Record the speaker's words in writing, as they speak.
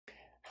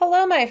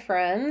Hello, my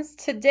friends.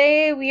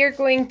 Today we are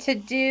going to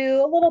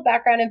do a little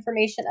background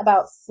information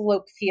about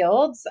slope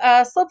fields.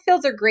 Slope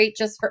fields are great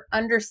just for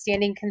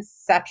understanding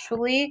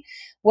conceptually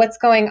what's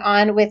going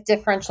on with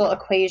differential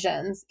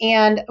equations.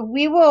 And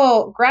we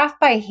will graph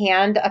by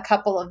hand a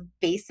couple of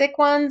basic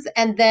ones.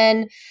 And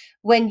then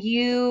when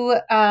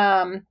you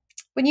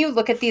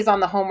look at these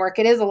on the homework,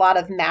 it is a lot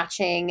of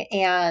matching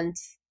and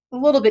a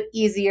little bit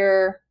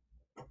easier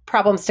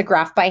problems to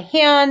graph by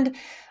hand,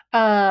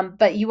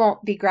 but you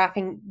won't be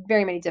graphing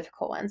very many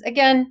difficult ones.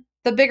 Again,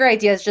 the bigger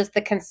idea is just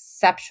the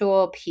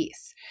conceptual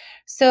piece.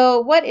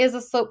 So what is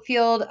a slope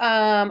field?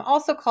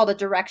 Also called a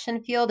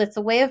direction field. It's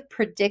a way of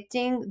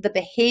predicting the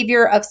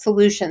behavior of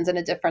solutions in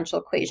a differential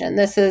equation.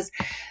 This is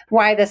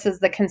why this is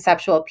the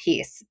conceptual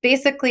piece.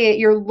 Basically,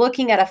 you're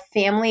looking at a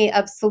family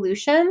of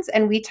solutions,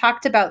 and we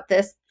talked about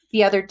this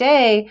the other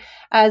day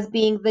as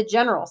being the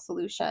general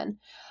solution.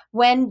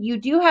 When you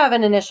do have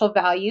an initial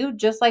value,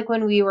 just like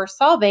when we were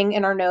solving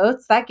in our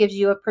notes, that gives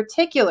you a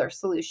particular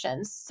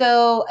solution.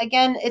 So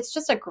again, it's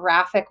just a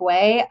graphic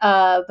way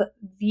of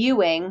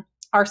viewing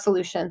our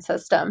solution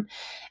system.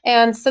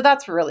 And so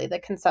that's really the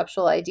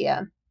conceptual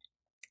idea.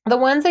 The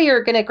ones that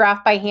you're going to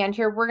graph by hand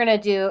here, we're going to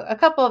do a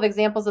couple of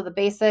examples of the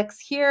basics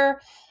here.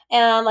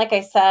 And like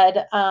I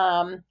said,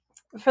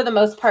 for the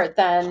most part,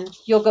 then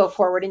you'll go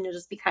forward and you'll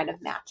just be kind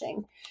of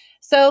matching.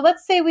 So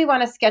let's say we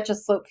want to sketch a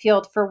slope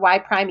field for y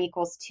prime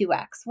equals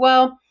 2x.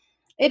 Well,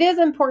 it is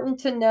important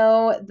to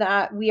know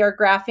that we are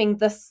graphing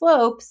the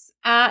slopes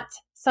at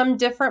some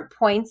different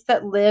points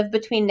that live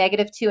between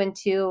 -2 and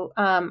 2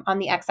 on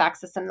the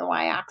x-axis and the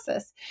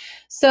y-axis.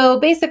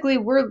 So basically,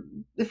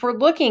 if we're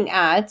looking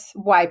at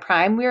y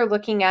prime, we are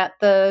looking at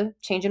the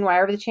change in y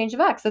over the change of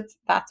x.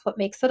 That's what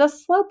makes it a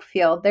slope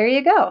field. There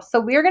you go.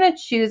 So we're going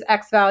to choose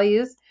x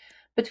values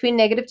between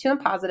 -2 and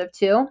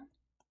 +2.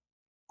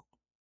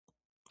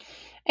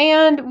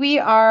 And we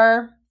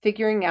are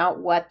figuring out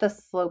what the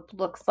slope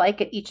looks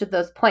like at each of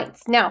those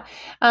points. Now,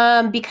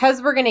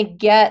 because we're going to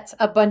get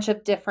a bunch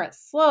of different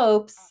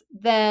slopes,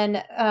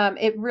 then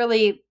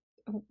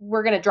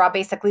we're going to draw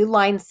basically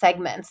line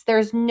segments.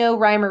 There's no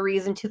rhyme or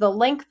reason to the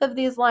length of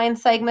these line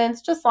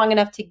segments, just long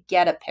enough to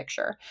get a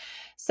picture.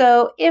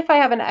 So if I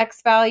have an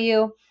x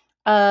value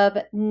of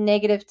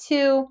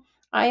 -2,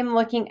 I am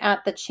looking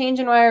at the change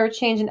in y or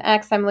change in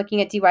x. I'm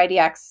looking at dy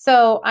dx.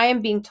 So I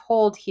am being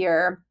told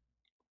here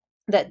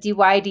that dy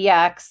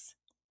dx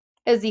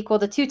is equal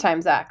to 2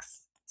 times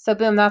x. So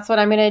boom, that's what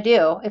I'm going to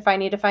do. If I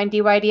need to find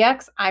dy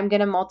dx, I'm going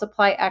to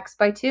multiply x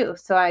by 2.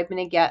 So I'm going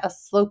to get a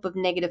slope of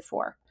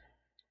 -4.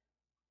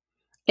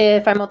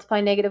 If I multiply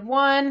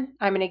 -1,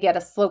 I'm going to get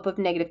a slope of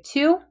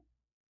 -2.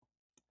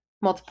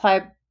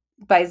 Multiply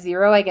by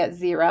 0, I get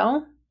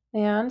 0,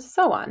 and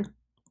so on.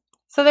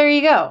 So there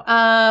you go.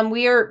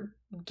 We are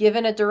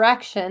given a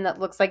direction that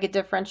looks like a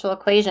differential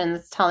equation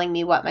that's telling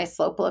me what my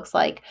slope looks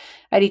like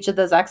at each of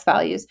those x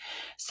values.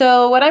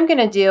 So what I'm going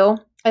to do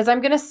is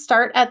I'm going to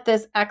start at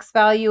this x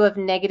value of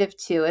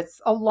 -2. It's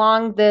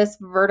along this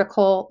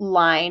vertical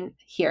line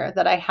here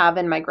that I have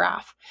in my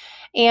graph.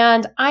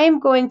 And I'm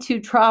going to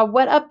draw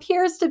what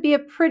appears to be a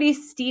pretty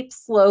steep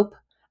slope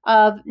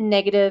of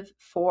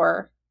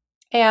 -4.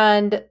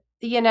 And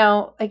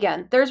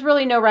again, there's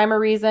really no rhyme or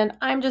reason.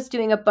 I'm just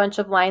doing a bunch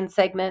of line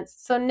segments.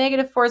 So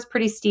 -4 is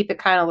pretty steep. It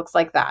kind of looks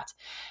like that.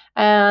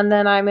 And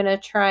then I'm going to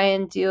try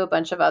and do a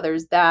bunch of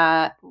others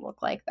that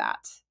look like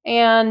that.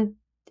 And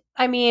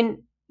I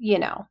mean,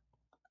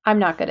 I'm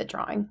not good at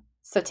drawing.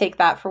 So take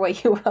that for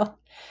what you will.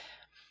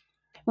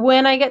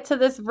 When I get to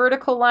this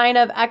vertical line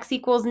of x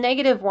equals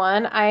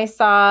 -1, I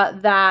saw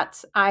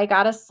that I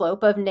got a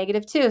slope of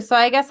 -2. So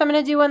I guess I'm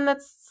going to do one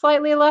that's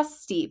slightly less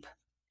steep.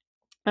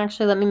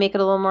 Actually, let me make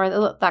it a little more.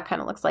 That kind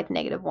of looks like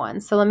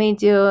 -1. So let me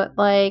do it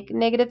like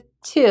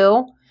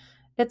 -2.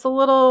 It's a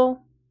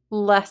little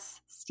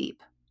less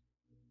steep,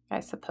 I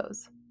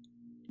suppose.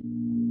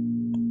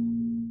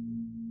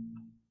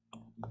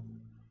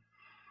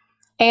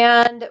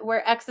 And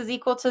where x is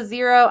equal to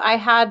 0, I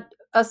had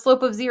a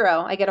slope of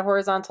 0. I get a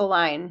horizontal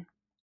line.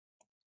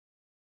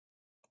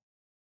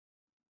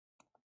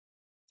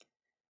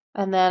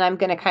 And then I'm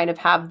going to kind of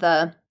have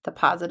the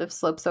positive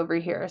slopes over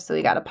here. So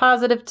we got a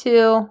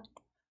 +2.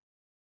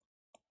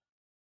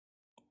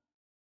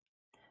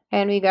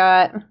 And we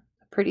got a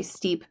pretty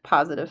steep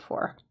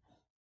 +4.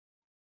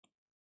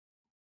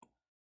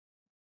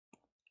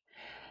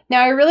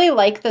 Now, I really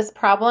like this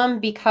problem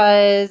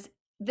because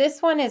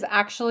this one is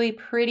actually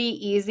pretty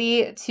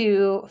easy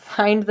to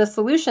find the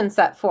solution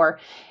set for.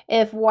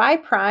 If y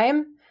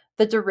prime,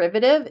 the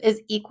derivative,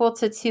 is equal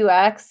to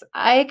 2x,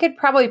 I could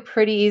probably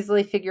pretty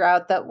easily figure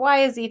out that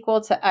y is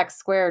equal to x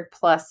squared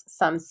plus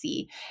some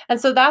c.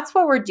 And so that's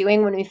what we're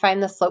doing when we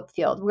find the slope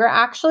field. We're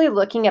actually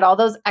looking at all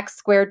those x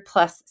squared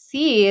plus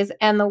c's,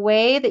 and the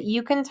way that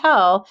you can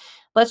tell,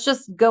 let's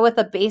just go with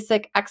a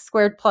basic x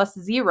squared plus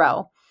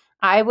 0.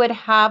 I would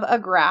have a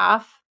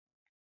graph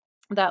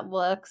that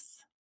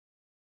looks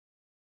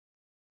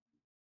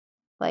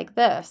like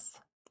this.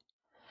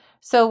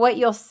 So what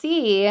you'll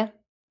see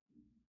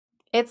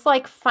It's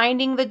like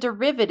finding the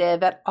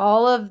derivative at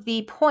all of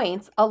the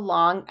points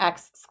along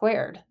x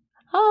squared.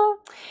 Oh.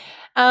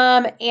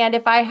 And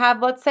if I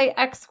have, let's say,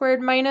 x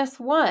squared minus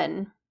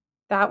 1,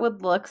 that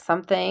would look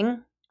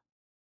something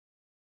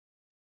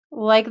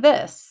like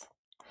this.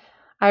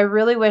 I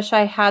really wish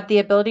I had the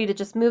ability to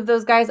just move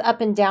those guys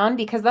up and down,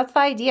 because that's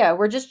the idea.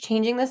 We're just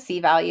changing the C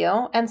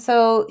value. And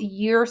so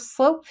your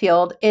slope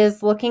field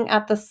is looking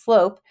at the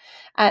slope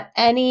at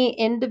any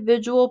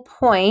individual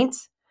point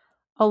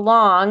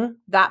along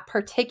that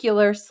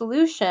particular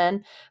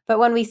solution. But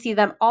when we see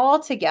them all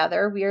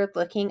together, we are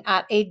looking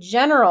at a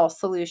general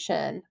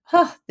solution.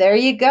 Huh, there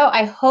you go.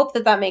 I hope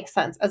that makes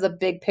sense as a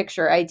big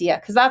picture idea,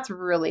 because that's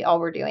really all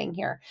we're doing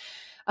here.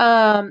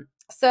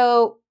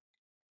 So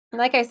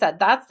like I said,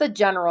 that's the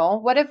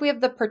general. What if we have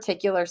the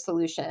particular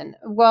solution?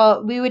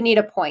 Well, we would need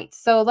a point.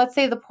 So let's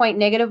say the point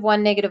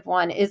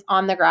 -1 is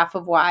on the graph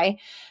of y.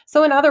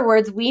 So in other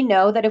words, we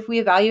know that if we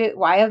evaluate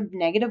y of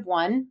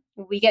 -1,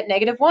 we get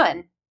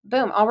 -1.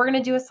 Boom, all we're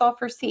going to do is solve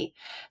for c.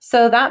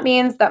 So that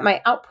means that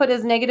my output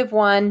is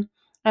 -1.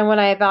 And when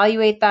I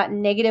evaluate that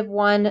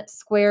 -1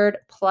 squared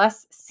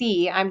plus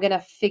c, I'm going to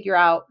figure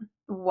out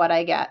what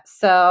I get.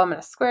 So I'm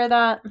going to square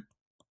that.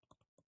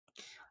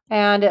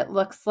 And it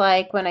looks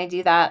like when I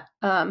do that,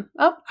 oh,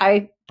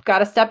 I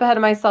got a step ahead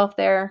of myself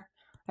there.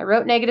 I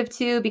wrote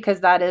 -2 because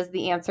that is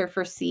the answer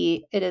for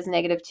C. It is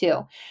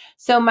 -2.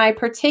 So my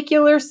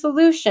particular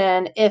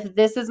solution, if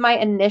this is my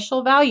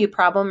initial value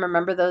problem,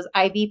 remember those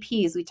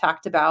IVPs we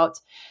talked about,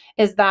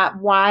 is that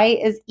y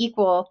is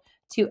equal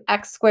to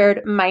x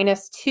squared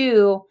minus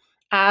 2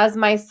 as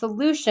my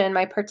solution,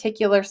 my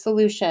particular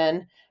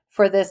solution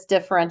for this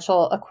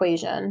differential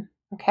equation.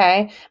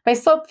 Okay, my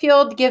slope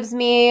field gives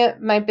me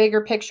my bigger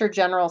picture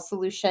general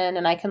solution,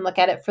 and I can look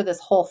at it for this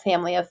whole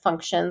family of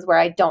functions where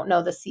I don't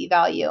know the C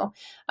value.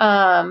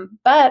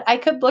 But I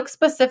could look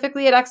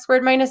specifically at x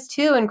squared minus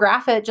 2 and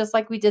graph it just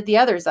like we did the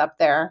others up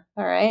there.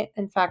 All right.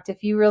 In fact,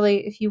 if you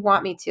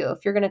want me to,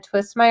 if you're going to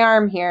twist my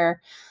arm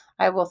here,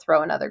 I will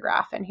throw another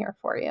graph in here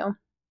for you.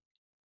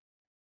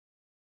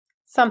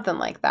 Something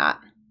like that.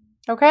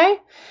 Okay.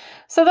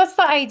 So that's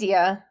the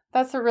idea.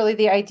 That's really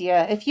the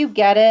idea. If you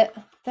get it,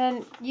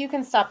 then you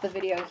can stop the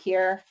video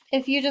here.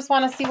 If you just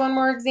want to see one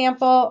more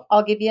example,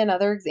 I'll give you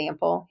another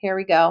example. Here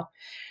we go.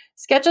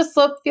 Sketch a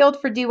slope field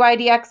for dy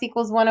dx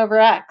equals 1 over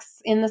x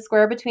in the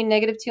square between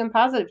 -2 and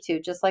 +2,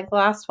 just like the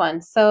last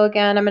one. So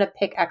again, I'm going to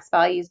pick x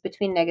values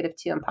between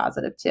 -2 and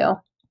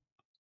 +2.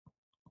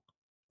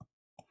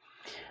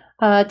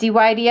 Dy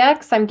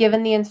dx, I'm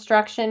given the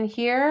instruction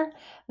here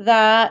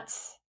that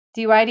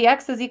dy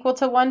dx is equal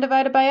to 1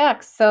 divided by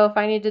x. So if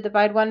I need to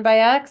divide 1 by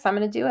x, I'm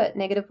going to do it.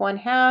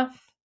 -1/2.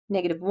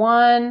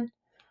 -1.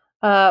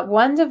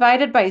 1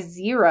 divided by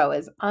 0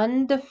 is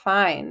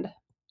undefined.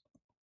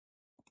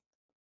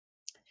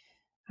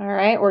 All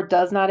right, or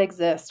does not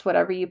exist,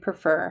 whatever you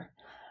prefer.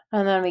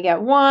 And then we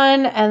get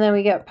 1, and then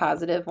we get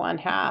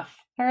 +1/2.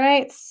 All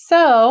right,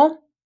 so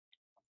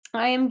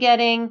I am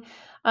getting,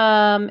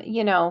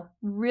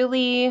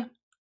 really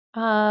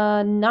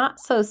not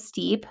so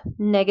steep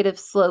negative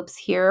slopes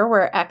here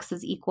where x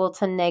is equal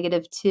to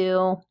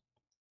 -2.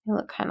 They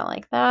look kind of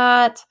like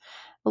that.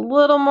 A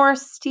little more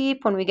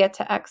steep when we get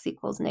to x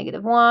equals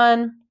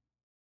 -1.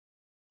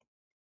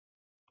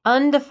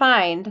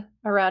 Undefined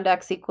around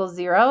x equals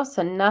 0,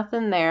 so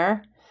nothing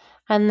there.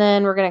 And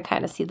then we're going to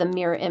kind of see the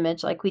mirror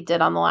image like we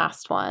did on the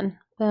last one.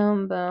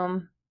 Boom,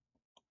 boom.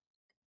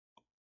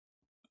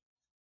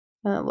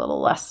 And a little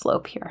less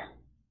slope here.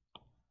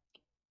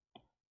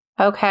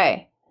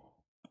 Okay.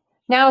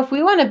 Now, if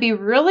we want to be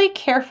really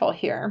careful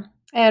here,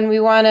 and we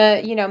want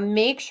to,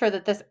 make sure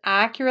that this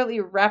accurately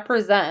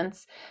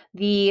represents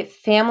the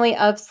family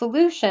of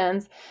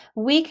solutions,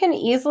 we can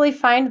easily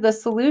find the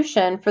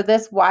solution for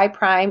this y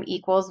prime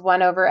equals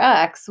 1 over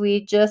x.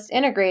 We just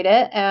integrate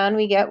it and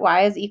we get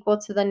y is equal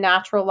to the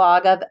natural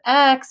log of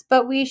x,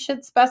 but we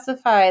should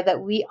specify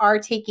that we are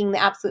taking the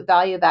absolute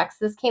value of x.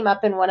 This came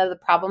up in one of the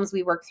problems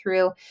we worked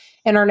through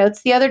in our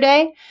notes the other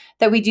day,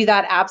 that we do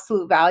that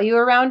absolute value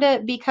around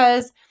it,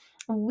 because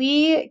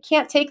we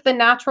can't take the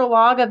natural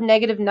log of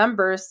negative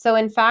numbers. So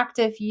in fact,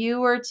 if you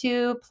were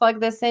to plug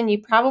this in,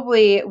 you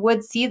probably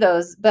would see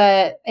those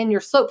but in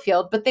your slope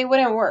field, but they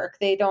wouldn't work.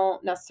 They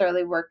don't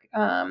necessarily work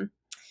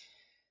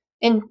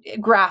in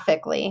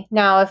graphically.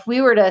 Now, if we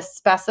were to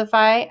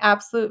specify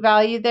absolute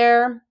value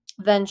there,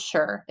 then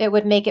sure, it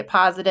would make it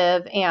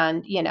positive,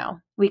 and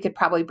we could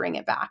probably bring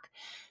it back.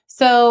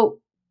 So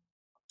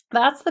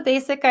that's the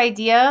basic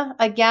idea.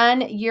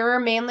 Again, you're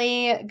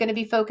mainly going to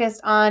be focused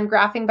on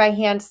graphing by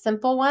hand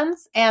simple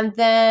ones, and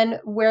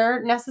then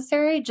where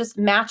necessary, just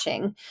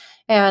matching.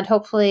 And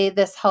hopefully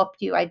this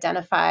helped you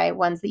identify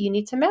ones that you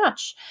need to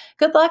match.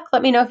 Good luck.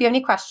 Let me know if you have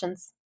any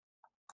questions.